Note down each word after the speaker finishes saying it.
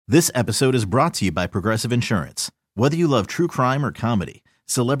This episode is brought to you by Progressive Insurance. Whether you love true crime or comedy,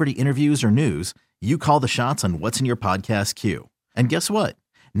 celebrity interviews or news, you call the shots on what's in your podcast queue. And guess what?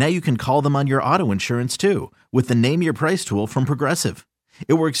 Now you can call them on your auto insurance too with the Name Your Price tool from Progressive.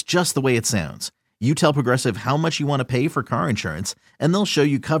 It works just the way it sounds. You tell Progressive how much you want to pay for car insurance, and they'll show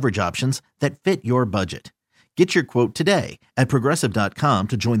you coverage options that fit your budget. Get your quote today at Progressive.com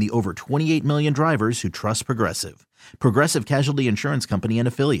to join the over 28 million drivers who trust Progressive. Progressive Casualty Insurance Company and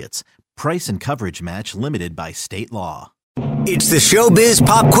Affiliates. Price and coverage match limited by state law. It's the Showbiz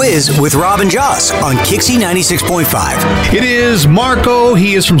Pop Quiz with Rob and Joss on Kixie 96.5. It is Marco.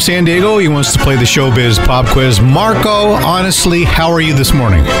 He is from San Diego. He wants to play the Showbiz Pop Quiz. Marco, honestly, how are you this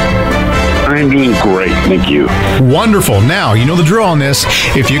morning? I'm doing great, thank you. Wonderful. Now, you know the drill on this.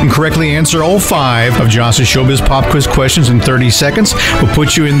 If you can correctly answer all 5 of Joss's Showbiz Pop Quiz questions in 30 seconds, we'll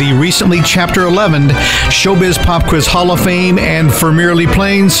put you in the recently Chapter 11 Showbiz Pop Quiz Hall of Fame. And for merely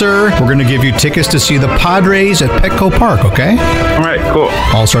playing, sir, we're going to give you tickets to see the Padres at Petco Park, okay? All right, cool.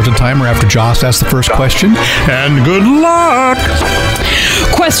 I'll start the timer after Joss asks the first question. And good luck!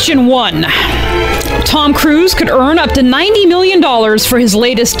 Question 1. Tom Cruise could earn up to $90 million for his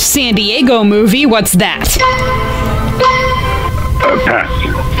latest San Diego movie. What's that?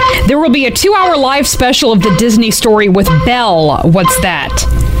 Pass. There will be a 2-hour live special of the Disney story with Belle. What's that?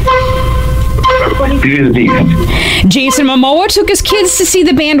 Beauty and the Beast. Jason Momoa took his kids to see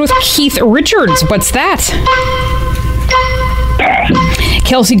the band with Keith Richards. What's that? Pass.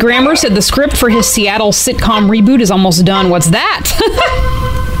 Kelsey Grammer said the script for his Seattle sitcom reboot is almost done. What's that?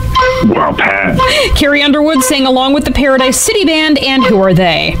 Well, pass. Carrie Underwood sang along with the Paradise City Band, and who are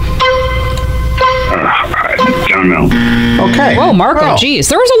they? I don't know. Okay. Whoa, Marco, Well, geez.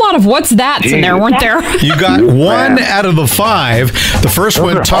 There was a lot of what's that's in there, weren't there? You got 1 out of the 5. The first Those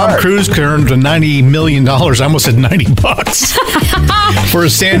one, are Tom hard. Cruise earned $90 million. I almost said $90 for a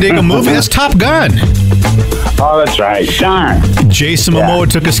San Diego movie. That's Top Gun. Oh, that's right. Darn. Jason Momoa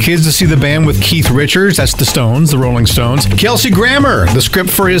took his kids to see the band with Keith Richards. That's the Stones, the Rolling Stones. Kelsey Grammer, the script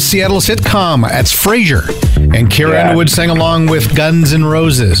for his Seattle sitcom. That's Frasier. And Carrie Underwood sang along with Guns N'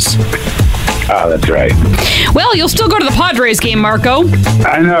 Roses. Oh, that's right. Well, you'll still go to the Padres game, Marco.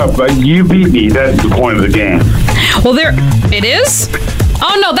 I know, but you beat me. That's the point of the game. Well, there it is.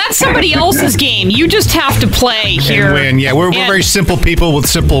 Oh, no, that's somebody else's game. You just have to play here. And win. Yeah, we're very simple people with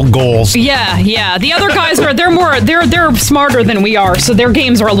simple goals. Yeah. The other guys they're smarter than we are, so their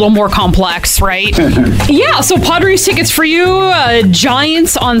games are a little more complex, right? Yeah, so Padres tickets for you,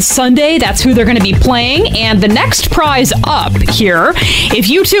 Giants on Sunday. That's who they're going to be playing. And the next prize up here, if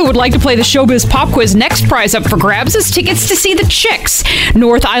you too would like to play the Showbiz Pop Quiz, next prize up for grabs is tickets to see the Chicks.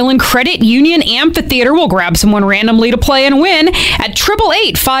 North Island Credit Union Amphitheater will grab someone randomly to play and win at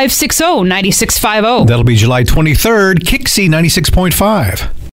 888-560-9650. That'll be July 23rd, Kixie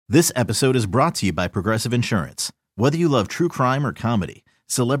 96.5. This episode is brought to you by Progressive Insurance. Whether you love true crime or comedy,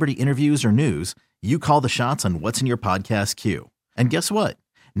 celebrity interviews or news, you call the shots on what's in your podcast queue. And guess what?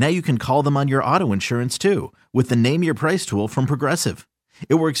 Now you can call them on your auto insurance too with the Name Your Price tool from Progressive.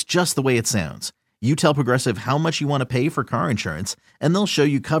 It works just the way it sounds. You tell Progressive how much you want to pay for car insurance, and they'll show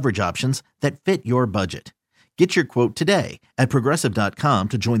you coverage options that fit your budget. Get your quote today at Progressive.com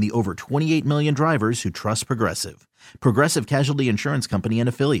to join the over 28 million drivers who trust Progressive. Progressive Casualty Insurance Company and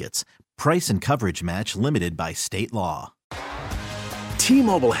Affiliates. Price and coverage match limited by state law.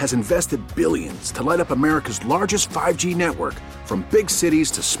 T-Mobile has invested billions to light up America's largest 5G network, from big cities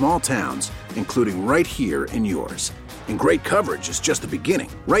to small towns, including right here in yours. And great coverage is just the beginning.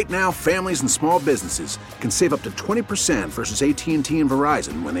 Right now, families and small businesses can save up to 20% versus AT&T and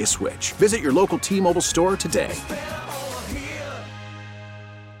Verizon when they switch. Visit your local T-Mobile store today.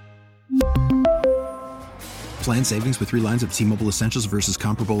 Plan savings with 3 lines of T-Mobile Essentials versus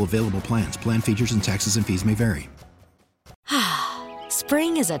comparable available plans. Plan features and taxes and fees may vary.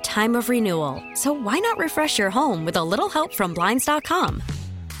 Spring is a time of renewal, so why not refresh your home with a little help from Blinds.com?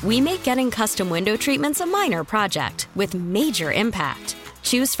 We make getting custom window treatments a minor project with major impact.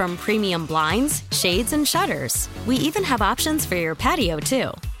 Choose from premium blinds, shades, and shutters. We even have options for your patio, too.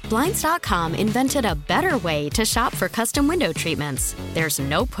 Blinds.com invented a better way to shop for custom window treatments. There's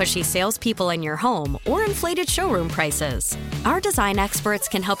no pushy salespeople in your home or inflated showroom prices. Our design experts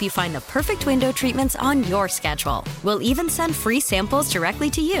can help you find the perfect window treatments on your schedule. We'll even send free samples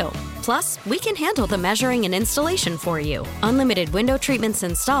directly to you. Plus, we can handle the measuring and installation for you. Unlimited window treatments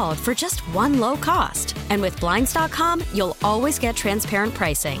installed for just one low cost. And with Blinds.com, you'll always get transparent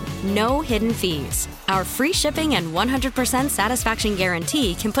pricing. No hidden fees. Our free shipping and 100% satisfaction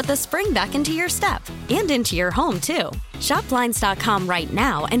guarantee can put put the spring back into your step and into your home, too. Shop Blinds.com right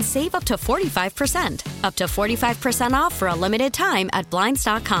now and save up to 45%. Up to 45% off for a limited time at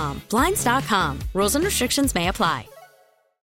Blinds.com. Blinds.com. Rules and restrictions may apply.